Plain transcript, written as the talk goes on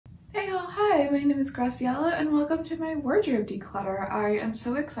Hi, my name is Graciela and welcome to my wardrobe declutter. I am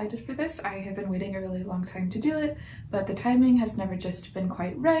so excited for this. I have been waiting a really long time to do it, but the timing has never just been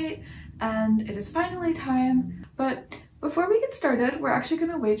quite right, and it is finally time. But before we get started, we're actually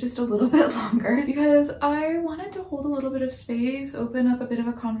going to wait just a little bit longer because I wanted to hold a little bit of space, open up a bit of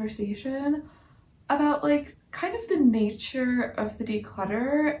a conversation about kind of the nature of the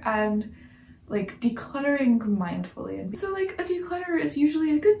declutter and decluttering mindfully. So a declutter is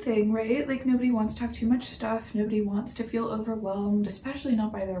usually a good thing, right? Nobody wants to have too much stuff, nobody wants to feel overwhelmed, especially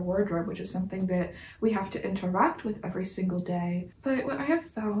not by their wardrobe, which is something that we have to interact with every single day. But what I have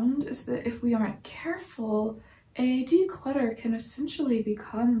found is that if we aren't careful, a declutter can essentially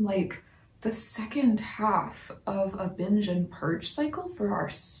become the second half of a binge and purge cycle for our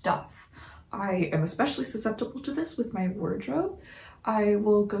stuff. I am especially susceptible to this with my wardrobe. I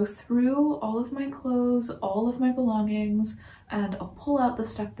will go through all of my clothes, all of my belongings, and I'll pull out the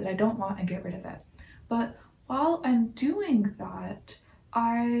stuff that I don't want and get rid of it. But while I'm doing that,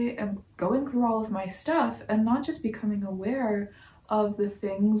 I am going through all of my stuff and not just becoming aware of the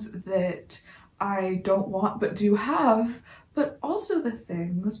things that I don't want but do have, but also the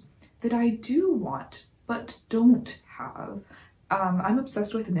things that I do want but don't have. I'm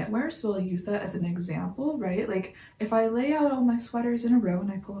obsessed with knitwear, so I'll use that as an example, right? If I lay out all my sweaters in a row and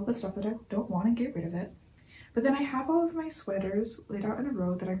I pull out the stuff that I don't want and get rid of it, but then I have all of my sweaters laid out in a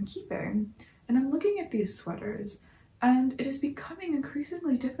row that I'm keeping, and I'm looking at these sweaters, and it is becoming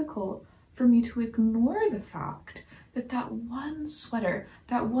increasingly difficult for me to ignore the fact that that one sweater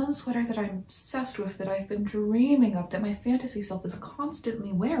that I'm obsessed with, that I've been dreaming of, that my fantasy self is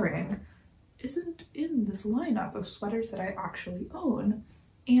constantly wearing, isn't in this lineup of sweaters that I actually own.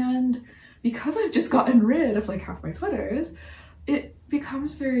 And because I've just gotten rid of half my sweaters, it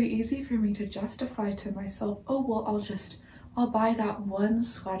becomes very easy for me to justify to myself, oh well, I'll buy that one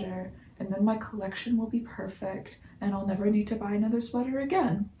sweater and then my collection will be perfect and I'll never need to buy another sweater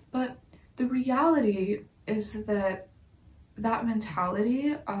again. But the reality is that that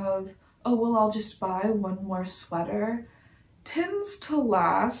mentality of, oh well, I'll just buy one more sweater tends to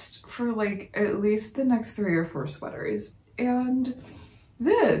last for at least the next 3 or 4 sweaters, and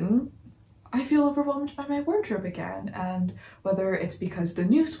then I feel overwhelmed by my wardrobe again. And whether it's because the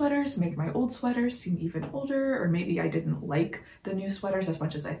new sweaters make my old sweaters seem even older, or maybe I didn't like the new sweaters as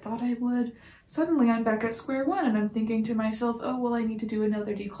much as I thought I would, suddenly I'm back at square one and I'm thinking to myself, oh well, I need to do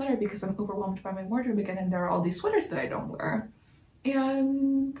another declutter because I'm overwhelmed by my wardrobe again and there are all these sweaters that I don't wear.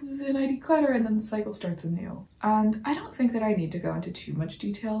 And then I declutter and then the cycle starts anew. And I don't think that I need to go into too much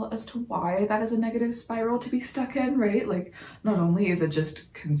detail as to why that is a negative spiral to be stuck in, right? Not only is it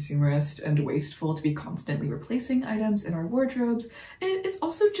just consumerist and wasteful to be constantly replacing items in our wardrobes, it is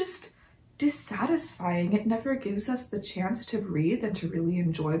also just dissatisfying. It never gives us the chance to breathe and to really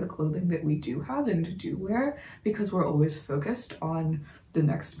enjoy the clothing that we do have and do wear, because we're always focused on the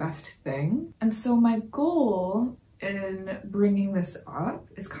next best thing. And so my goal in bringing this up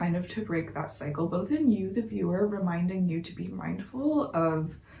is kind of to break that cycle, both in you, the viewer, reminding you to be mindful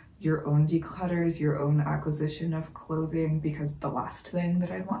of your own declutters, your own acquisition of clothing, because the last thing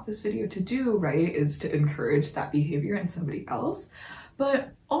that I want this video to do, right, is to encourage that behavior in somebody else,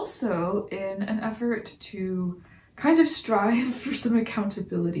 but also in an effort to kind of strive for some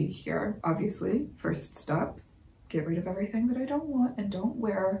accountability here. Obviously, first step, get rid of everything that I don't want and don't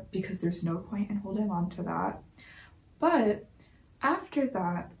wear, because there's no point in holding on to that. But after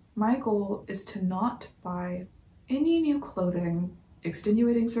that, my goal is to not buy any new clothing,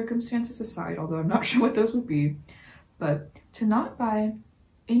 extenuating circumstances aside, although I'm not sure what those would be, but to not buy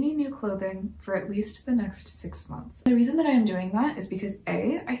any new clothing for at least the next 6 months. The reason that I am doing that is because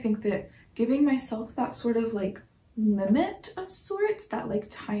A, I think that giving myself that sort of limit of sorts, that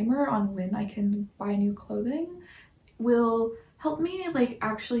timer on when I can buy new clothing, will help me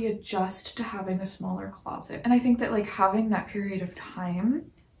actually adjust to having a smaller closet. And I think that having that period of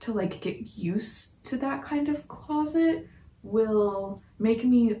time to get used to that kind of closet will make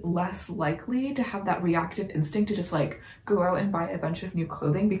me less likely to have that reactive instinct to just go out and buy a bunch of new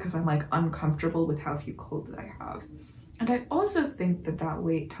clothing because I'm uncomfortable with how few clothes I have. And I also think that that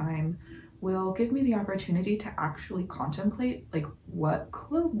wait time will give me the opportunity to actually contemplate what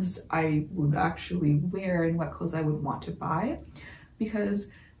clothes I would actually wear and what clothes I would want to buy, because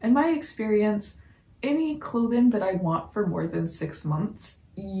in my experience, any clothing that I want for more than 6 months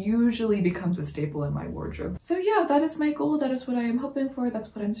usually becomes a staple in my wardrobe. So yeah, that is my goal, that is what I am hoping for,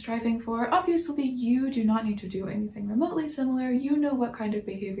 that's what I'm striving for. Obviously, you do not need to do anything remotely similar, you know what kind of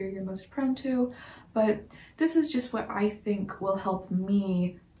behavior you're most prone to, but this is just what I think will help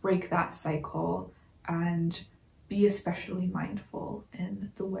me break that cycle and be especially mindful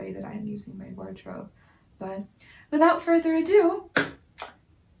in the way that I'm using my wardrobe. But without further ado,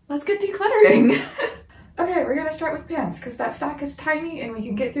 let's get decluttering. Okay, we're gonna start with pants because that stack is tiny and we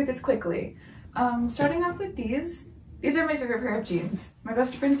can get through this quickly. Starting off with these are my favorite pair of jeans. My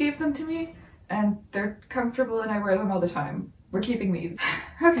best friend gave them to me and they're comfortable and I wear them all the time. We're keeping these.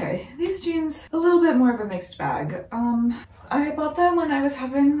 Okay, these jeans, a little bit more of a mixed bag. I bought them when I was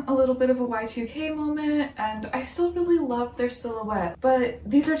having a little bit of a Y2K moment and I still really love their silhouette, but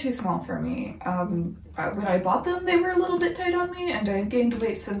these are too small for me. When I bought them, they were a little bit tight on me and I've gained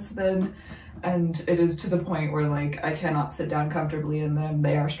weight since then, and it is to the point where like I cannot sit down comfortably in them.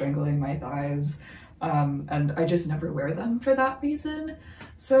 They are strangling my thighs, and I just never wear them for that reason.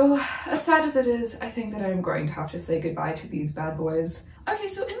 So as sad as it is, I think that I'm going to have to say goodbye to these bad boys. Okay,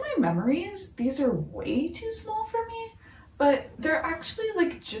 so in my memories, these are way too small for me, but they're actually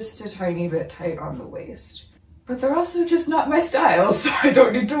like just a tiny bit tight on the waist. But they're also just not my style, so I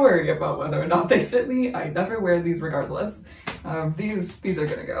don't need to worry about whether or not they fit me. I never wear these regardless. These are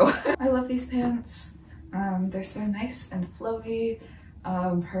gonna go. I love these pants. They're so nice and flowy.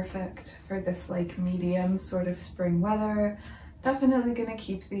 Perfect for this like medium sort of spring weather. Definitely gonna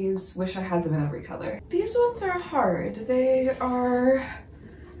keep these. Wish I had them in every color. These ones are hard. They are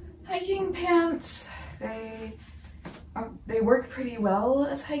hiking pants. They work pretty well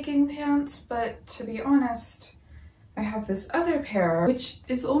as hiking pants, but to be honest, I have this other pair which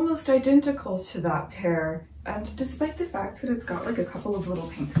is almost identical to that pair, and despite the fact that it's got like a couple of little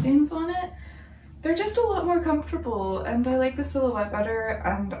pink stains on it, they're just a lot more comfortable and I like the silhouette better,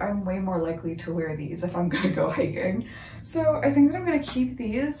 and I'm way more likely to wear these if I'm gonna go hiking. So I think that I'm gonna keep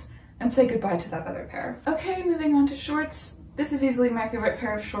these and say goodbye to that other pair. Okay, moving on to shorts. This is easily my favorite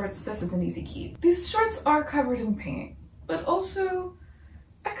pair of shorts. This is an easy keep. These shorts are covered in paint, but also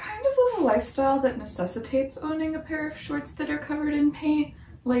I kind of live a lifestyle that necessitates owning a pair of shorts that are covered in paint.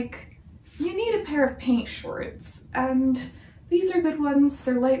 Like, you need a pair of paint shorts, and these are good ones.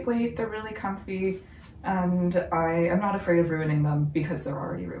 They're lightweight, they're really comfy, and I am not afraid of ruining them because they're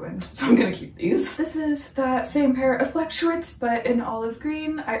already ruined, so I'm gonna keep these. This is that same pair of black shorts, but in olive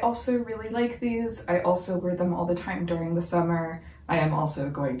green. I also really like these. I also wear them all the time during the summer. I am also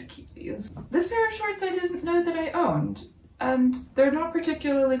going to keep these. This pair of shorts I didn't know that I owned, and they're not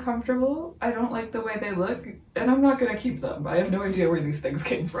particularly comfortable. I don't like the way they look, and I'm not gonna keep them. I have no idea where these things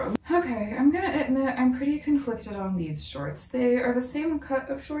came from. Okay, I'm gonna admit I'm pretty conflicted on these shorts. They are the same cut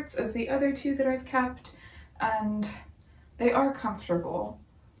of shorts as the other two that I've kept, and they are comfortable.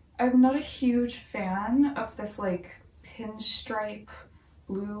 I'm not a huge fan of this like pinstripe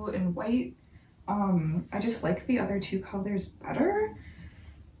blue and white. I just like the other two colors better.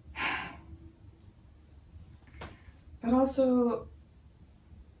 But also,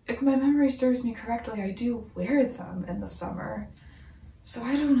 if my memory serves me correctly, I do wear them in the summer. So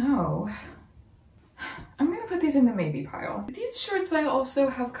I don't know. I'm gonna put these in the maybe pile. These shorts I also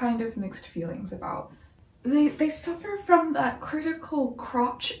have kind of mixed feelings about. They suffer from that critical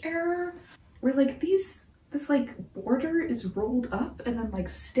crotch error where like this like border is rolled up and then like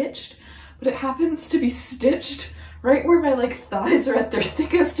stitched, but it happens to be stitched right where my like thighs are at their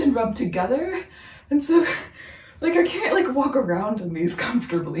thickest and rubbed together. And so like I can't like walk around in these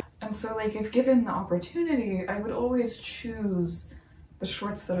comfortably. And so like if given the opportunity, I would always choose the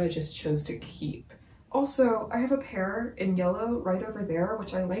shorts that I just chose to keep. Also, I have a pair in yellow right over there,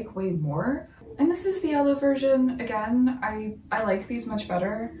 which I like way more. And this is the yellow version. Again, I like these much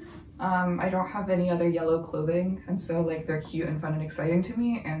better. I don't have any other yellow clothing, and so like they're cute and fun and exciting to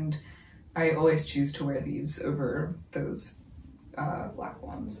me, and I always choose to wear these over those black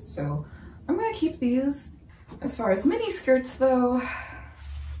ones. So I'm gonna keep these. As far as mini skirts though,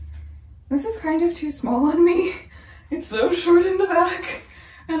 this is kind of too small on me. It's so short in the back,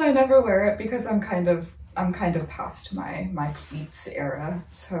 and I never wear it because I'm kind of past my pleats era,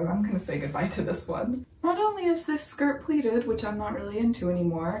 so I'm gonna say goodbye to this one. Not only is this skirt pleated, which I'm not really into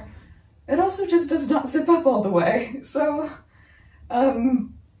anymore, it also just does not zip up all the way, so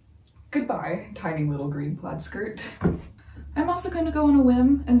goodbye, tiny little green plaid skirt. I'm also going to go on a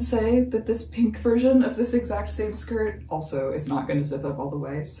whim and say that this pink version of this exact same skirt also is not going to zip up all the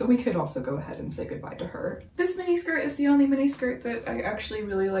way, so we could also go ahead and say goodbye to her. This mini skirt is the only mini skirt that I actually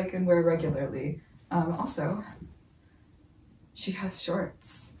really like and wear regularly. Also, she has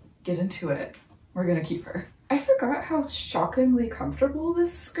shorts. Get into it. We're gonna keep her. I forgot how shockingly comfortable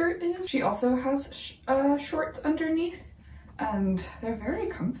this skirt is. She also has shorts underneath, and they're very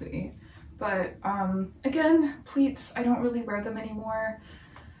comfy. But again, pleats, I don't really wear them anymore.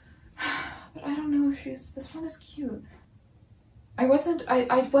 But I don't know, this one is cute. I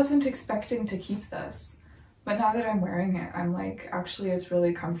wasn't expecting to keep this. But now that I'm wearing it, I'm like, actually it's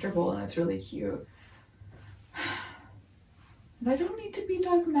really comfortable and it's really cute. And I don't need to be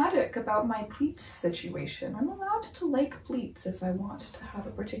dogmatic about my pleats situation. I'm allowed to like pleats if I want to have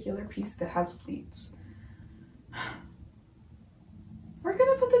a particular piece that has pleats. We're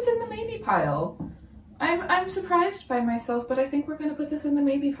gonna put this in the maybe pile. I'm surprised by myself, but I think we're gonna put this in the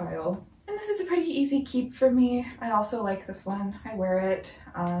maybe pile. And this is a pretty easy keep for me. I also like this one. I wear it,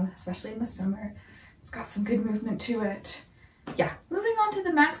 especially in the summer. It's got some good movement to it. Yeah, moving on to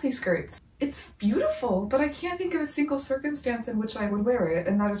the maxi skirts. It's beautiful, but I can't think of a single circumstance in which I would wear it,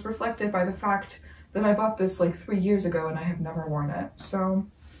 and that is reflected by the fact that I bought this like 3 years ago and I have never worn it. So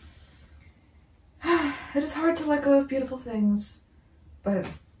it is hard to let go of beautiful things, but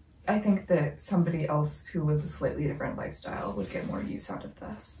I think that somebody else who lives a slightly different lifestyle would get more use out of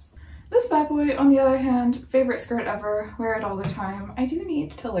this. This bad boy, on the other hand, favorite skirt ever, wear it all the time. I do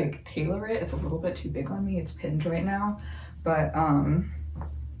need to like tailor it. It's a little bit too big on me. It's pinned right now, but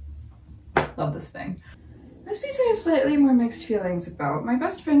love this thing. This piece I have slightly more mixed feelings about. My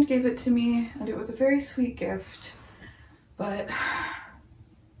best friend gave it to me and it was a very sweet gift, but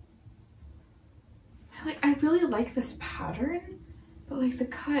I really like this pattern, but like the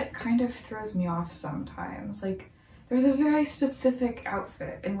cut kind of throws me off sometimes. Like there's a very specific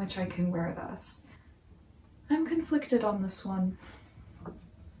outfit in which I can wear this. I'm conflicted on this one.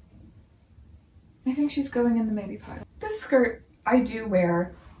 I think she's going in the maybe pile. This skirt I do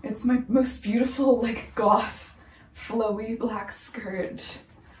wear. It's my most beautiful like goth flowy black skirt.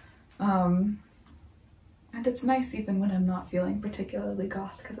 And it's nice even when I'm not feeling particularly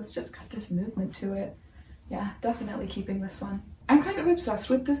goth because it's just got this movement to it. Yeah, definitely keeping this one. I'm kind of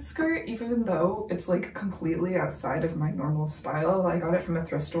obsessed with this skirt even though it's like completely outside of my normal style. I got it from a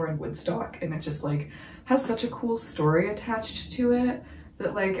thrift store in Woodstock and it just like has such a cool story attached to it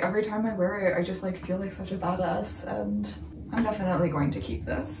that like every time I wear it I just like feel like such a badass, and I'm definitely going to keep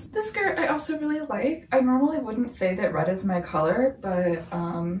this. This skirt I also really like. I normally wouldn't say that red is my color, but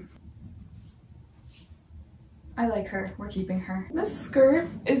I like her. We're keeping her. This skirt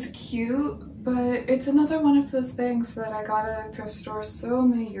is cute, but it's another one of those things that I got at a thrift store so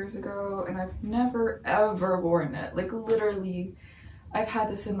many years ago and I've never ever worn it. Like literally, I've had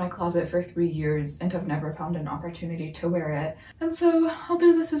this in my closet for 3 years and have never found an opportunity to wear it. And so,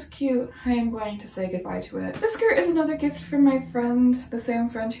 although this is cute, I am going to say goodbye to it. This skirt is another gift from my friend, the same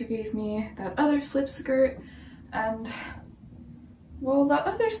friend who gave me that other slip skirt. And well, that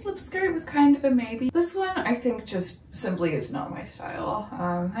other slip skirt was kind of a maybe. This one I think just simply is not my style.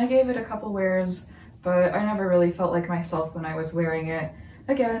 I gave it a couple wears, but I never really felt like myself when I was wearing it.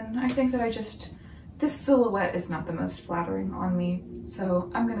 Again, I think that this silhouette is not the most flattering on me,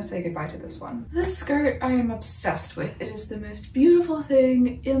 so I'm gonna say goodbye to this one. This skirt I am obsessed with. It is the most beautiful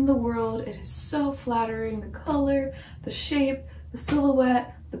thing in the world. It is so flattering. The color, the shape, the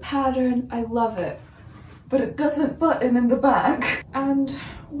silhouette, the pattern, I love it. But it doesn't button in the back. And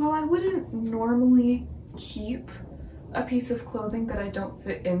while I wouldn't normally keep a piece of clothing that I don't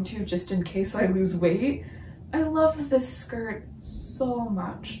fit into just in case I lose weight, I love this skirt so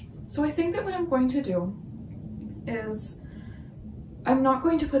much. So I think that what I'm going to do is I'm not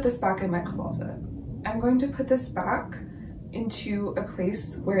going to put this back in my closet. I'm going to put this back into a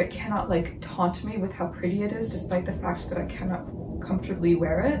place where it cannot like taunt me with how pretty it is despite the fact that I cannot comfortably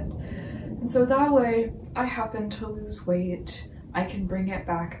wear it. And so that way, I happen to lose weight, I can bring it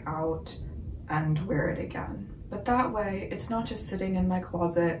back out and wear it again. But that way, it's not just sitting in my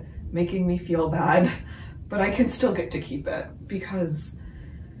closet making me feel bad, but I can still get to keep it because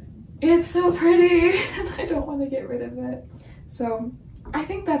it's so pretty and I don't want to get rid of it. So I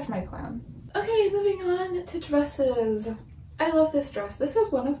think that's my plan. Okay, moving on to dresses. I love this dress. This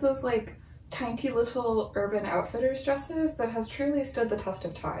is one of those like tiny little Urban Outfitters dresses that has truly stood the test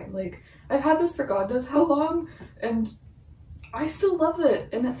of time. Like I've had this for God knows how long and I still love it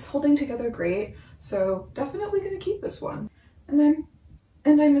and it's holding together great. So definitely gonna keep this one. And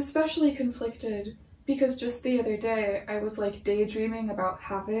I'm especially conflicted because just the other day I was like daydreaming about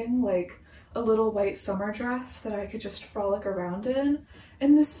having like a little white summer dress that I could just frolic around in.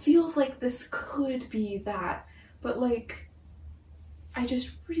 And this feels like this could be that, but like I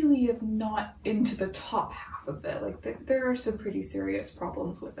just really am not into the top half of it. Like there are some pretty serious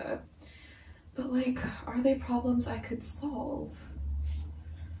problems with it. But like, are they problems I could solve?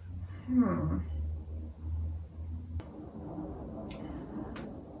 I'm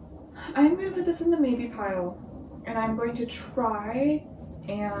gonna put this in the maybe pile and I'm going to try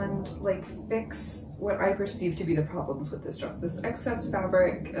and like fix what I perceive to be the problems with this dress. This excess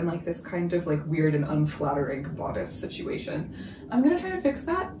fabric and like this kind of like weird and unflattering bodice situation. I'm gonna try to fix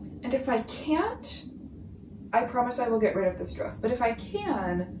that, and if I can't, I promise I will get rid of this dress, but if I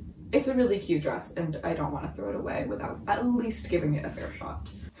can, it's a really cute dress and I don't want to throw it away without at least giving it a fair shot.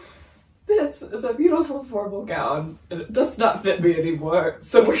 This is a beautiful formal gown and it does not fit me anymore,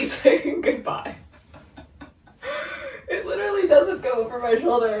 so we're saying goodbye. It literally doesn't go over my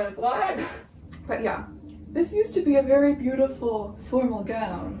shoulder, it's wide. But yeah, this used to be a very beautiful formal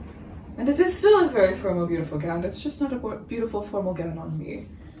gown. And it is still a very formal, beautiful gown. It's just not a beautiful formal gown on me.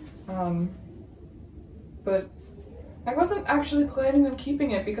 But I wasn't actually planning on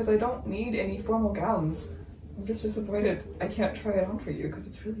keeping it because I don't need any formal gowns. I'm just disappointed I can't try it on for you because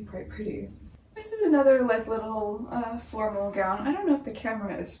it's really quite pretty. This is another like little formal gown. I don't know if the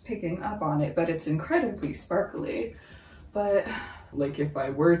camera is picking up on it, but it's incredibly sparkly. But like if I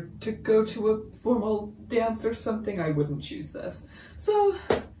were to go to a formal dance or something, I wouldn't choose this. So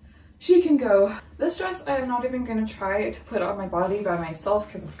she can go. This dress I am not even gonna try to put on my body by myself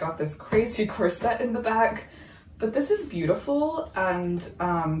because it's got this crazy corset in the back. But this is beautiful, and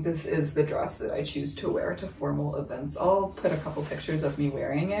this is the dress that I choose to wear to formal events. I'll put a couple pictures of me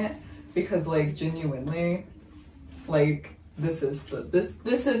wearing it because like genuinely, like this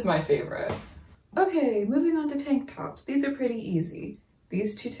is my favorite. Okay, moving on to tank tops. These are pretty easy.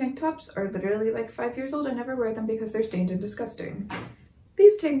 These two tank tops are literally like 5 years old. I never wear them because they're stained and disgusting.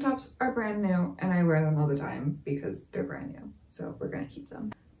 These tank tops are brand new and I wear them all the time because they're brand new. So we're gonna keep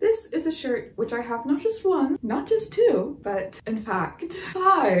them. This is a shirt which I have not just one, not just two, but in fact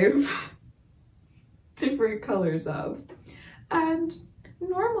 5 different colors of. And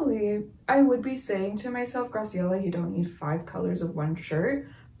normally I would be saying to myself, Graciela, you don't need 5 colors of one shirt,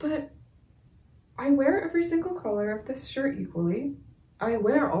 but I wear every single color of this shirt equally. I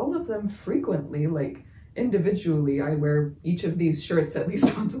wear all of them frequently, like individually. I wear each of these shirts at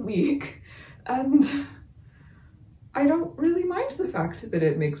least once a week, and I don't really mind the fact that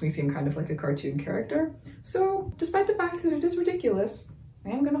it makes me seem kind of like a cartoon character. So despite the fact that it is ridiculous, I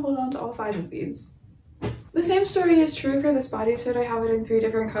am gonna hold on to all 5 of these. The same story is true for this bodysuit. I have it in 3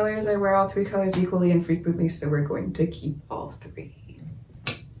 different colors. I wear all 3 colors equally and frequently, so we're going to keep all 3.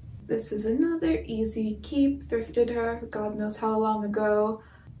 This is another easy keep, thrifted her God knows how long ago.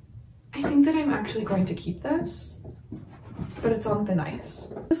 I think that I'm actually going to keep this, but it's on thin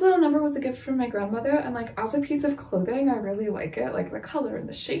ice. This little number was a gift from my grandmother, and like as a piece of clothing, I really like it. Like the color and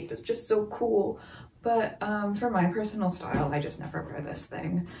the shape is just so cool. But for my personal style, I just never wear this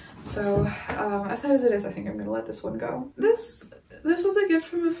thing. So as sad as it is, I think I'm gonna let this one go. This was a gift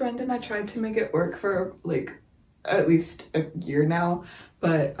from a friend and I tried to make it work for like at least a year now,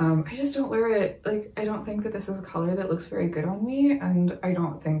 but I just don't wear it. Like I don't think that this is a color that looks very good on me, and I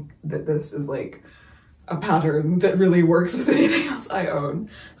don't think that this is like a pattern that really works with anything else I own.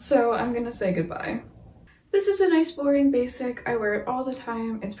 So I'm gonna say goodbye. This is a nice boring basic. I wear it all the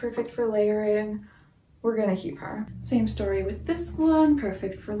time. It's perfect for layering. We're gonna keep her. Same story with this one,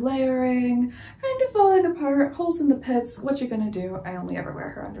 perfect for layering, kind of falling apart, holes in the pits. What you're gonna do? I only ever wear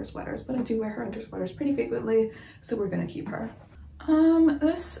her under sweaters, but I do wear her under sweaters pretty frequently, so we're gonna keep her.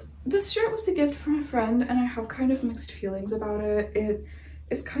 This shirt was a gift from a friend and I have kind of mixed feelings about it. It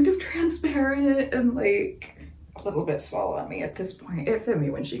is kind of transparent and like a little bit small on me at this point. It fit me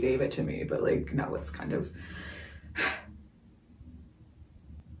when she gave it to me, but like now it's kind of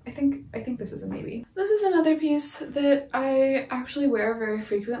I think this is a maybe. This is another piece that I actually wear very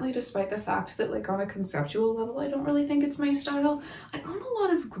frequently, despite the fact that like on a conceptual level I don't really think it's my style. I own a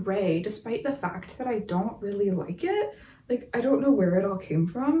lot of gray despite the fact that I don't really like it. Like I don't know where it all came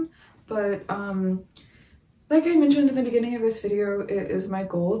from, but like I mentioned in the beginning of this video, it is my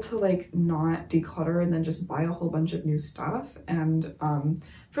goal to like not declutter and then just buy a whole bunch of new stuff. And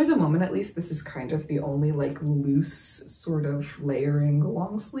for the moment, at least, this is kind of the only like loose sort of layering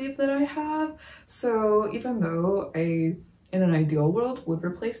long sleeve that I have. So even though I, in an ideal world, would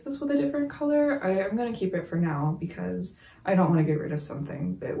replace this with a different color, I'm gonna keep it for now because I don't want to get rid of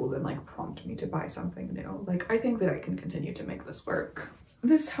something that will then like prompt me to buy something new. Like I think that I can continue to make this work.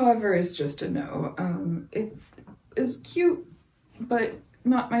 This, however, is just a no. It is cute, but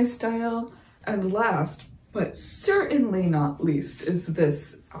not my style. And last, but certainly not least, is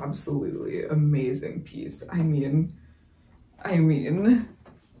this absolutely amazing piece. I mean, I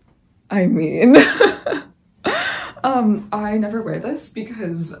never wear this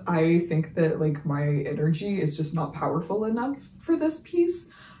because I think that like my energy is just not powerful enough for this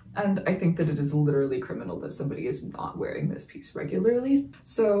piece. And I think that it is literally criminal that somebody is not wearing this piece regularly.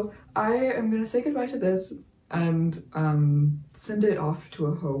 So I am gonna say goodbye to this and send it off to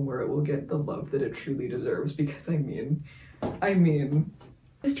a home where it will get the love that it truly deserves, because I mean,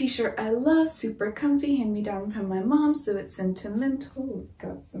 this t-shirt I love, super comfy, hand me down from my mom, so it's sentimental. It's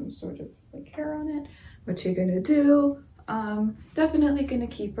got some sort of like hair on it. what you gonna do? Definitely gonna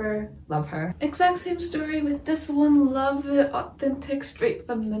keep her. Love her. Exact same story with this one. Love it. Authentic, straight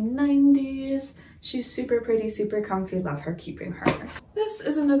from the 90s. She's super pretty, super comfy. Love her. Keeping her. This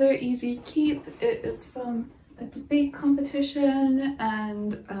is another easy keep. It is from a debate competition,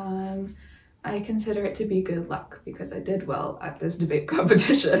 and I consider it to be good luck because I did well at this debate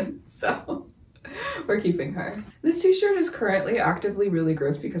competition. So we're keeping her. This t-shirt is currently actively really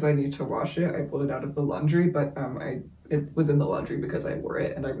gross because I need to wash it. I pulled it out of the laundry, but it was in the laundry because I wore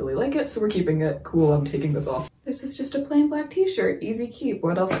it and I really like it, so we're keeping it. Cool, I'm taking this off. This is just a plain black t-shirt. Easy keep.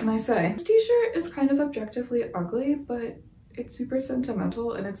 What else can I say? This t-shirt is kind of objectively ugly, but it's super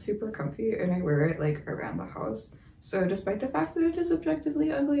sentimental and it's super comfy, and I wear it like around the house. So despite the fact that it is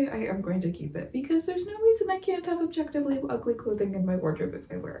objectively ugly, I am going to keep it because there's no reason I can't have objectively ugly clothing in my wardrobe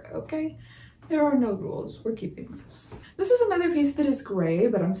if I wear it, okay? There are no rules. We're keeping this. This is another piece that is gray,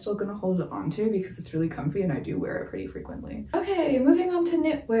 but I'm still gonna hold it on to because it's really comfy and I do wear it pretty frequently. Okay, moving on to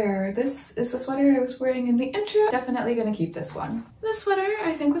knitwear. This is the sweater I was wearing in the intro. Definitely gonna keep this one. This sweater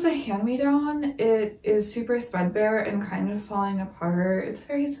I think was a hand-me-down. It is super threadbare and kind of falling apart. It's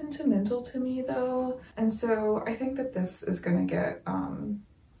very sentimental to me though. And so I think that this is gonna get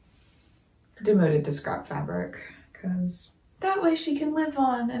demoted to scrap fabric because that way she can live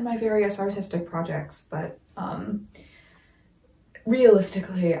on in my various artistic projects, but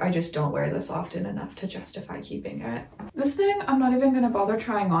realistically, I just don't wear this often enough to justify keeping it. This thing, I'm not even gonna bother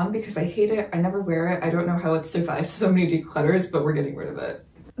trying on because I hate it. I never wear it. I don't know how it's survived so many declutters, but we're getting rid of it.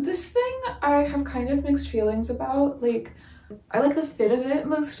 This thing I have kind of mixed feelings about. Like, I like the fit of it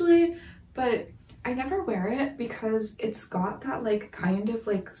mostly, but I never wear it because it's got that like kind of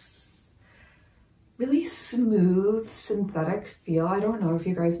like really smooth synthetic feel. I don't know if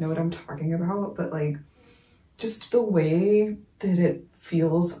you guys know what I'm talking about, but like just the way that it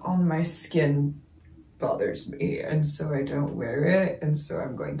feels on my skin bothers me, and so I don't wear it, and so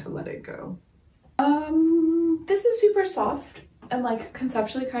I'm going to let it go. This is super soft and like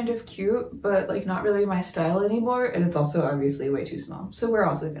conceptually kind of cute, but like not really my style anymore, and it's also obviously way too small, so we're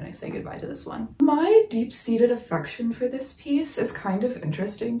also gonna say goodbye to this one. My deep-seated affection for this piece is kind of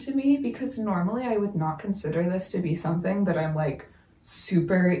interesting to me because normally I would not consider this to be something that I'm like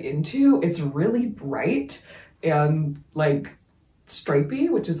super into. It's really bright and like stripy,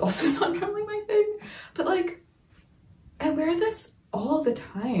 which is also not normally my thing, but like I wear this all the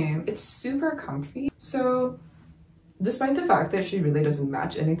time. It's super comfy. So despite the fact that she really doesn't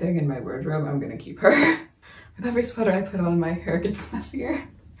match anything in my wardrobe, I'm gonna keep her. With every sweater I put on, my hair gets messier.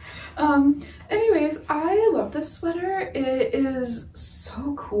 Anyways, I love this sweater. It is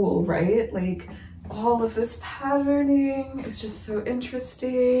so cool, right? Like all of this patterning is just so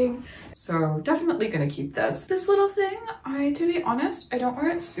interesting. So definitely gonna keep this. This little thing, to be honest, I don't wear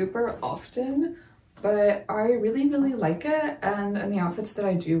it super often, but I really, really like it. And in the outfits that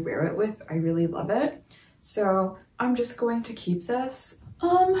I do wear it with, I really love it. So I'm just going to keep this.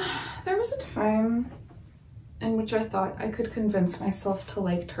 There was a time in which I thought I could convince myself to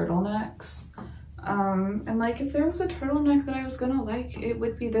like turtlenecks. And like if there was a turtleneck that I was gonna like, it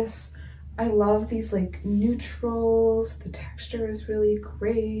would be this. I love these like neutrals. The texture is really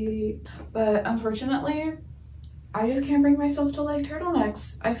great. But unfortunately, I just can't bring myself to like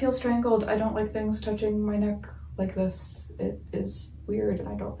turtlenecks. I feel strangled. I don't like things touching my neck like this. It is weird and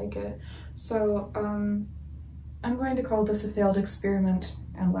I don't like it. So I'm going to call this a failed experiment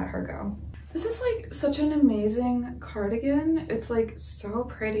and let her go. This is like such an amazing cardigan. It's like so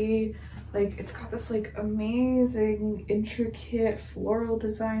pretty. Like it's got this like amazing intricate floral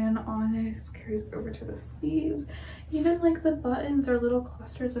design on it. It carries over to the sleeves. Even like the buttons are little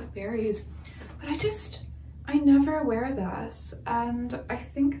clusters of berries. But I never wear this, and I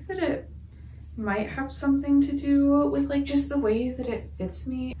think that it might have something to do with like just the way that it fits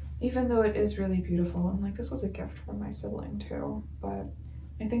me, even though it is really beautiful. And like this was a gift from my sibling too, but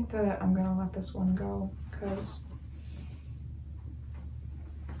I think that I'm gonna let this one go because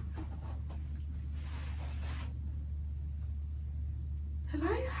have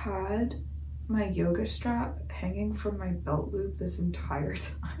I had my yoga strap hanging from my belt loop this entire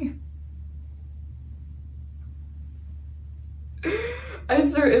time? I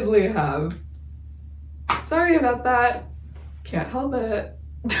certainly have. Sorry about that. Can't help it.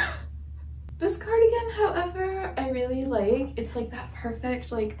 This cardigan, however, I really like. It's like that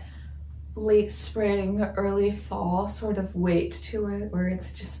perfect like late spring, early fall sort of weight to it where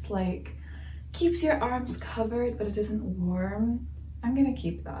it's just like keeps your arms covered but it isn't warm. I'm gonna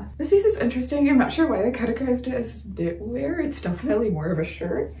keep this. This piece is interesting. I'm not sure why I categorized it as knitwear. It's definitely more of a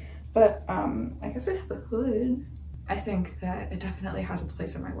shirt, but I guess it has a hood. I think that it definitely has its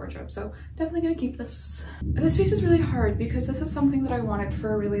place in my wardrobe. So definitely gonna keep this. This piece is really hard because this is something that I wanted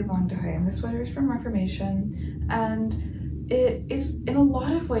for a really long time. This sweater is from Reformation and it is in a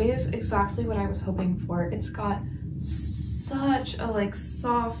lot of ways exactly what I was hoping for. It's got such a like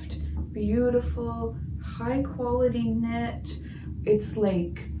soft, beautiful, high quality knit. It's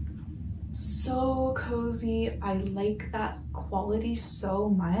like so cozy. I like that quality so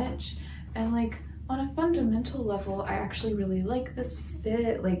much. And like on a fundamental level, I actually really like this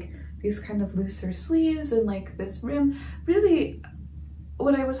fit, like these kind of looser sleeves and like this rim. Really,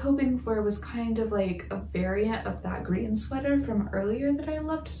 what I was hoping for was kind of like a variant of that green sweater from earlier that I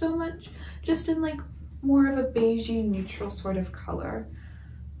loved so much, just in like more of a beigey neutral sort of color.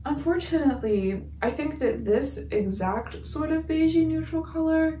 Unfortunately, I think that this exact sort of beigey neutral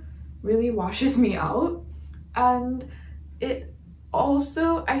color really washes me out, and it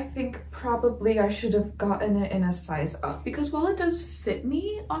also, I think probably I should have gotten it in a size up, because while it does fit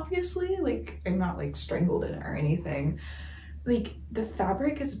me, obviously, like I'm not like strangled in it or anything, like the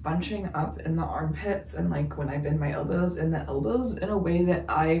fabric is bunching up in the armpits and like when I bend my elbows in a way that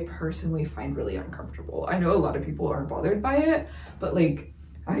I personally find really uncomfortable. I know a lot of people aren't bothered by it, but like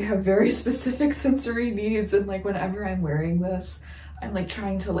I have very specific sensory needs, and like whenever I'm wearing this, I'm like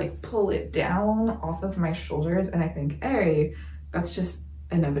trying to like pull it down off of my shoulders, and I think A, that's just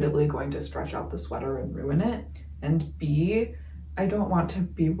inevitably going to stretch out the sweater and ruin it, and B, I don't want to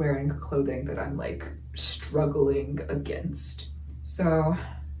be wearing clothing that I'm like struggling against. So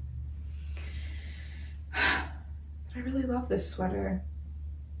I really love this sweater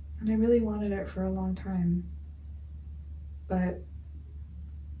and I really wanted it for a long time, but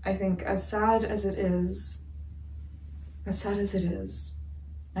I think as sad as it is,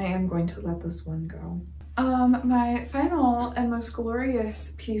 I am going to let this one go. My final and most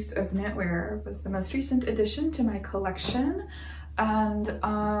glorious piece of knitwear was the most recent addition to my collection, and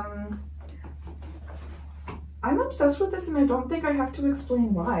I'm obsessed with this and I don't think I have to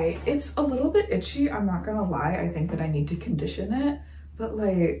explain why. It's a little bit itchy, I'm not gonna lie. I think that I need to condition it, but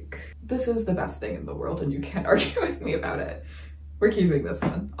like, this is the best thing in the world and you can't argue with me about it. We're keeping this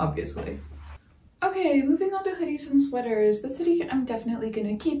one, obviously. Okay, moving on to hoodies and sweaters. This hoodie I'm definitely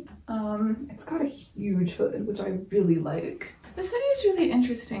gonna keep. It's got a huge hood, which I really like. This hoodie is really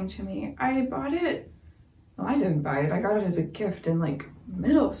interesting to me. I bought it, well, I didn't buy it. I got it as a gift in like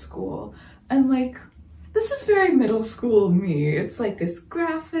middle school. And like, this is very middle school me. It's like this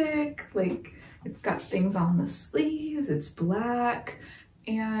graphic, like it's got things on the sleeves, it's black,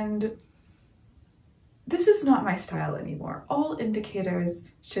 and this is not my style anymore. All indicators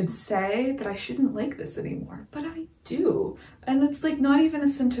should say that I shouldn't like this anymore, but I do. And it's like not even a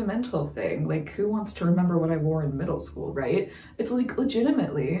sentimental thing. Like, who wants to remember what I wore in middle school, right? It's like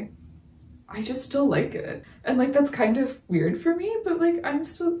legitimately, I just still like it. And like, that's kind of weird for me, but like, I'm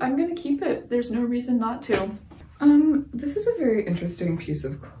gonna keep it. There's no reason not to. This is a very interesting piece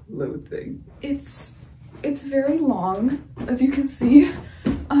of clothing. It's very long, as you can see.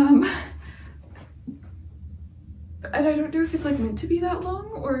 And I don't know if it's like meant to be that long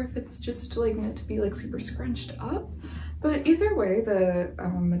or if it's just like meant to be like super scrunched up, but either way, the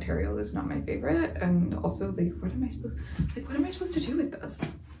material is not my favorite. And also, like, what am I supposed to do with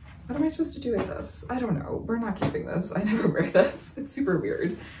this? What am I supposed to do with this? I don't know. We're not keeping this. I never wear this. It's super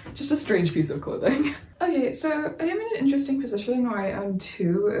weird. Just a strange piece of clothing. Okay, so I am in an interesting position where I own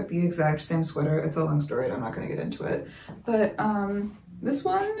two of the exact same sweater. It's a long story. I'm not going to get into it, but this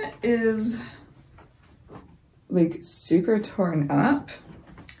one is like super torn up,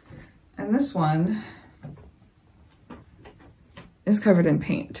 and this one is covered in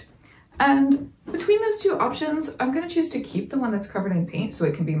paint. And between those two options, I'm gonna choose to keep the one that's covered in paint so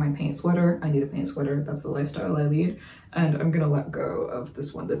it can be my paint sweater. I need a paint sweater, that's the lifestyle I lead. And I'm gonna let go of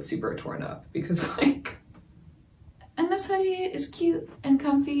this one that's super torn up because like, and this hoodie is cute and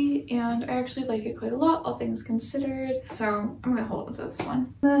comfy and I actually like it quite a lot, all things considered. So I'm gonna hold on to this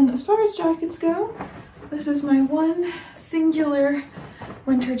one. Then as far as jackets go, this is my one singular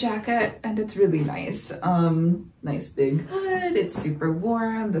winter jacket and it's really nice. Nice big hood, it's super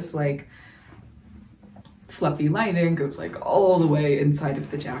warm. This like fluffy lining goes like all the way inside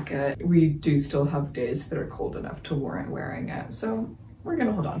of the jacket. We do still have days that are cold enough to warrant wearing it, so we're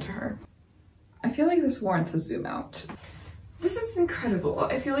gonna hold on to her. I feel like this warrants a zoom out. This is incredible.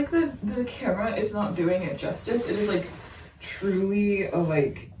 I feel like the camera is not doing it justice. It is like truly a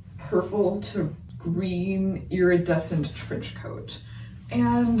like purple to green iridescent trench coat,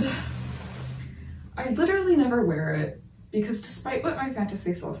 and I literally never wear it because despite what my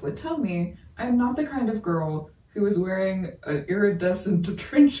fantasy self would tell me, I'm not the kind of girl who is wearing an iridescent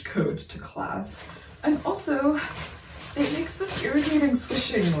trench coat to class. And also, it makes this irritating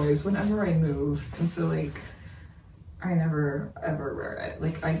swishing noise whenever I move, and so like I never ever wear it.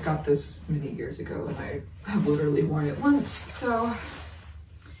 Like I got this many years ago and I have literally worn it once, so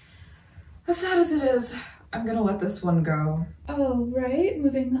as sad as it is, I'm gonna let this one go. All right,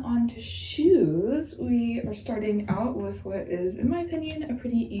 moving on to shoes. We are starting out with what is, in my opinion, a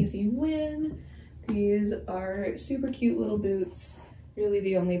pretty easy win. These are super cute little boots. Really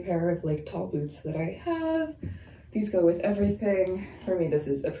the only pair of like tall boots that I have. These go with everything. For me, this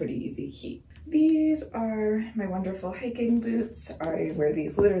is a pretty easy keep. These are my wonderful hiking boots. I wear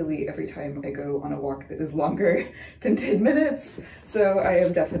these literally every time I go on a walk that is longer than 10 minutes. So I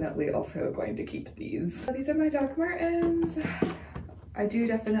am definitely also going to keep these. These are my Doc Martens. I do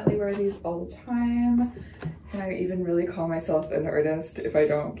definitely wear these all the time. Can I even really call myself an artist if I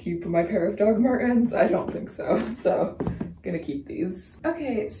don't keep my pair of Doc Martens? I don't think so. So gonna keep these.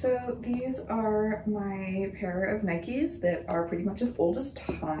 Okay, so these are my pair of Nikes that are pretty much as old as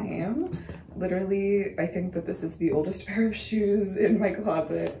time. Literally, I think that this is the oldest pair of shoes in my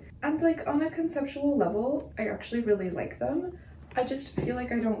closet. And like on a conceptual level, I actually really like them. I just feel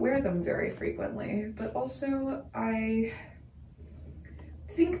like I don't wear them very frequently, but also I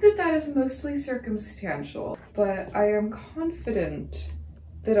think that that is mostly circumstantial, but I am confident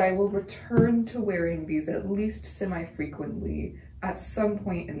that I will return to wearing these at least semi-frequently at some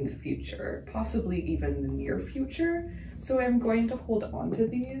point in the future, possibly even the near future. So I'm going to hold on to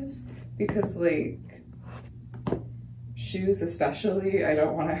these because like shoes especially, I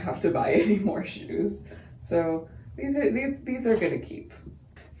don't want to have to buy any more shoes. So these are gonna keep.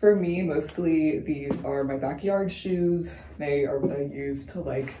 For me, mostly these are my backyard shoes. They are what I use to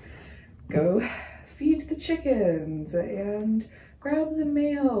like go feed the chickens and grab the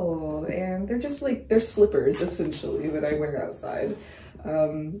mail, and they're just like, they're slippers essentially that I wear outside.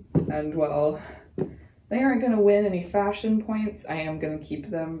 And while they aren't gonna win any fashion points, I am gonna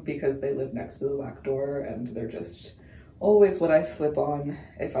keep them because they live next to the back door and they're just always what I slip on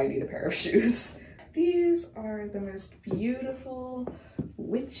if I need a pair of shoes. These are the most beautiful,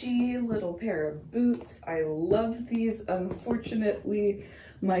 witchy little pair of boots. I love these. Unfortunately,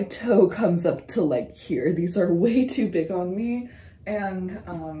 my toe comes up to like here. These are way too big on me. And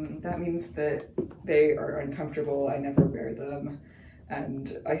that means that they are uncomfortable. I never wear them.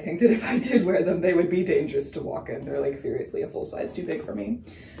 And I think that if I did wear them, they would be dangerous to walk in. They're like seriously a full size too big for me.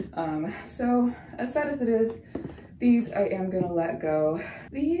 So as sad as it is, these I am gonna let go.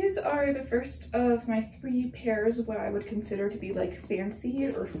 These are the first of my 3 pairs of what I would consider to be like fancy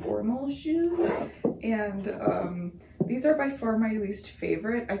or formal shoes. And these are by far my least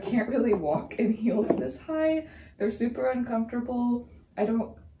favorite. I can't really walk in heels this high. They're super uncomfortable. I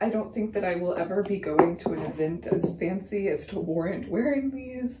don't think that I will ever be going to an event as fancy as to warrant wearing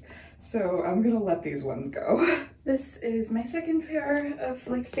these. So I'm gonna let these ones go. This is my second pair of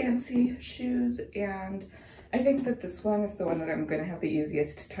like fancy shoes, and I think that this one is the one that I'm gonna have the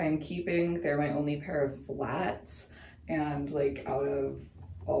easiest time keeping. They're my only pair of flats, and like out of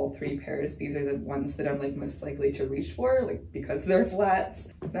all 3 pairs, these are the ones that I'm like most likely to reach for, like because they're flats.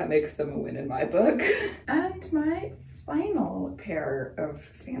 That makes them a win in my book. And my final pair of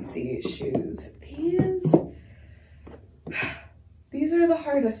fancy shoes. These are the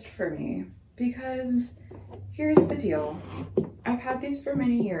hardest for me because here's the deal. I've had these for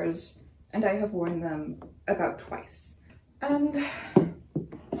many years and I have worn them about twice. And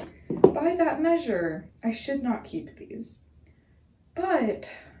by that measure, I should not keep these.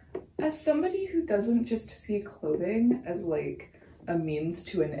 But as somebody who doesn't just see clothing as like a means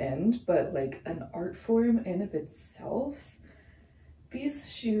to an end, but like an art form in of itself,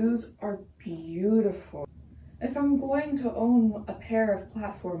 these shoes are beautiful. If I'm going to own a pair of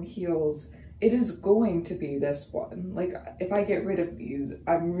platform heels, it is going to be this one. Like if I get rid of these,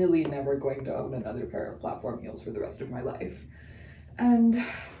 I'm really never going to own another pair of platform heels for the rest of my life. And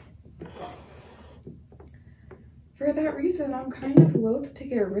for that reason, I'm kind of loath to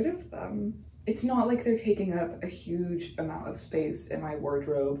get rid of them. It's not like they're taking up a huge amount of space in my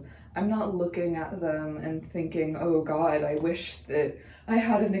wardrobe. I'm not looking at them and thinking, oh God, I wish that I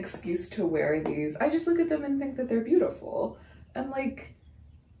had an excuse to wear these. I just look at them and think that they're beautiful. And like,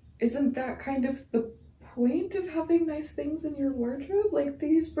 isn't that kind of the point of having nice things in your wardrobe? Like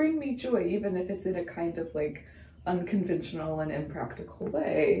these bring me joy, even if it's in a kind of like unconventional and impractical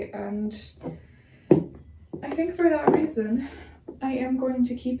way. And I think for that reason, I am going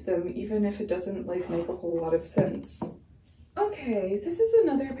to keep them, even if it doesn't like make a whole lot of sense. Okay, this is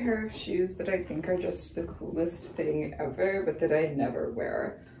another pair of shoes that I think are just the coolest thing ever, but that I never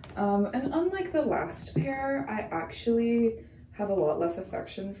wear. And unlike the last pair, I actually have a lot less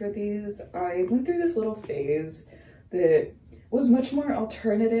affection for these. I went through this little phase that was much more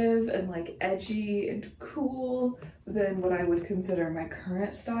alternative and like edgy and cool than what I would consider my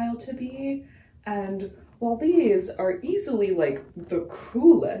current style to be. And while these are easily like the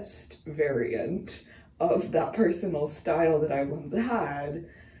coolest variant of that personal style that I once had,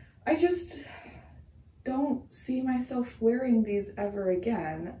 I just don't see myself wearing these ever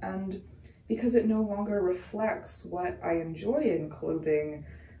again. And because it no longer reflects what I enjoy in clothing,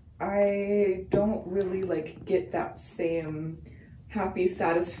 I don't really like get that same happy,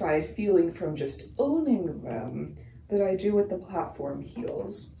 satisfied feeling from just owning them that I do with the platform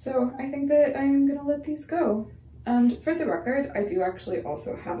heels. So I think that I am gonna let these go. And for the record, I do actually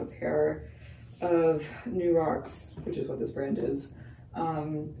also have a pair of New Rocks, which is what this brand is,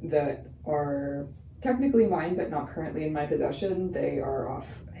 that are technically mine, but not currently in my possession. They are off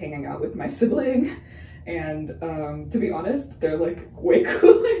hanging out with my sibling. And to be honest, they're like way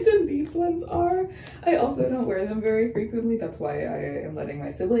cooler than these ones are. I also don't wear them very frequently. That's why I am letting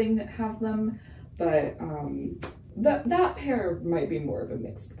my sibling have them. But that pair might be more of a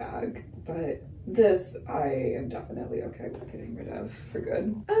mixed bag. But this I am definitely okay with getting rid of for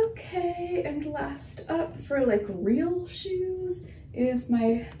good. Okay, and last up for like real shoes is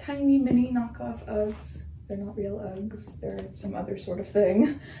my tiny mini knockoff Uggs. They're not real Uggs, they're some other sort of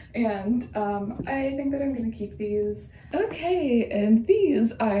thing. And I think that I'm gonna keep these. Okay, and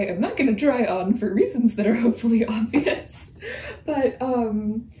these I am not gonna try on for reasons that are hopefully obvious. But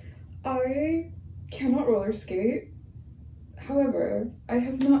I cannot roller skate. However, I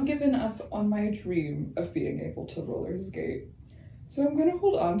have not given up on my dream of being able to roller skate. So I'm gonna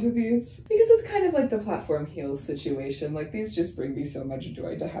hold on to these because it's kind of like the platform heels situation. Like, these just bring me so much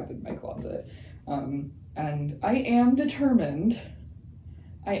joy to have in my closet. And I am determined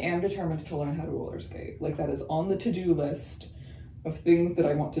to learn how to roller skate. Like, that is on the to-do list of things that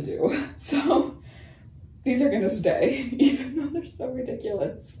I want to do. So these are gonna stay, even though they're so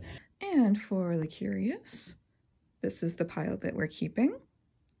ridiculous. And for the curious, this is the pile that we're keeping.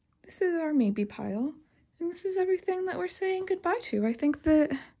 This is our maybe pile. And this is everything that we're saying goodbye to. I think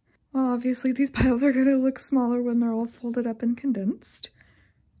that, well, obviously these piles are gonna look smaller when they're all folded up and condensed.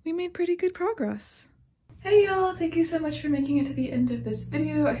 We made pretty good progress. Hey y'all, thank you so much for making it to the end of this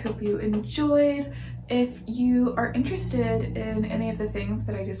video. I hope you enjoyed. If you are interested in any of the things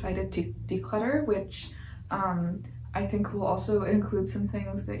that I decided to declutter, which I think will also include some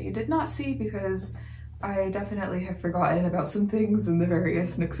things that you did not see, because I definitely have forgotten about some things in the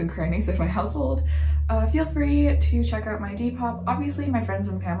various nooks and crannies of my household, feel free to check out my Depop. Obviously, my friends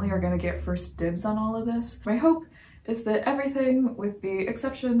and family are gonna get first dibs on all of this. My hope is that everything, with the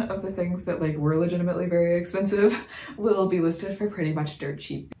exception of the things that like were legitimately very expensive, will be listed for pretty much dirt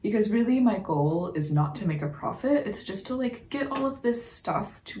cheap. Because really my goal is not to make a profit, it's just to like get all of this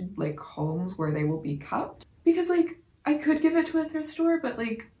stuff to like homes where they will be kept. Because like, I could give it to a thrift store, but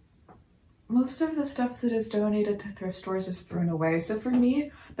like, most of the stuff that is donated to thrift stores is thrown away. So for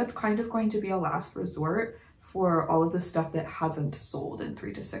me, that's kind of going to be a last resort for all of the stuff that hasn't sold in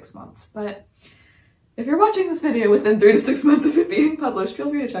 3 to 6 months. But if you're watching this video within 3 to 6 months of it being published, feel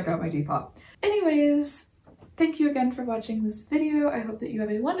free to check out my Depop. Anyways, thank you again for watching this video. I hope that you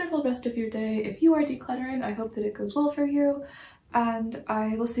have a wonderful rest of your day. If you are decluttering, I hope that it goes well for you, and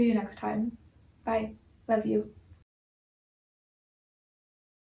I will see you next time. Bye. Love you.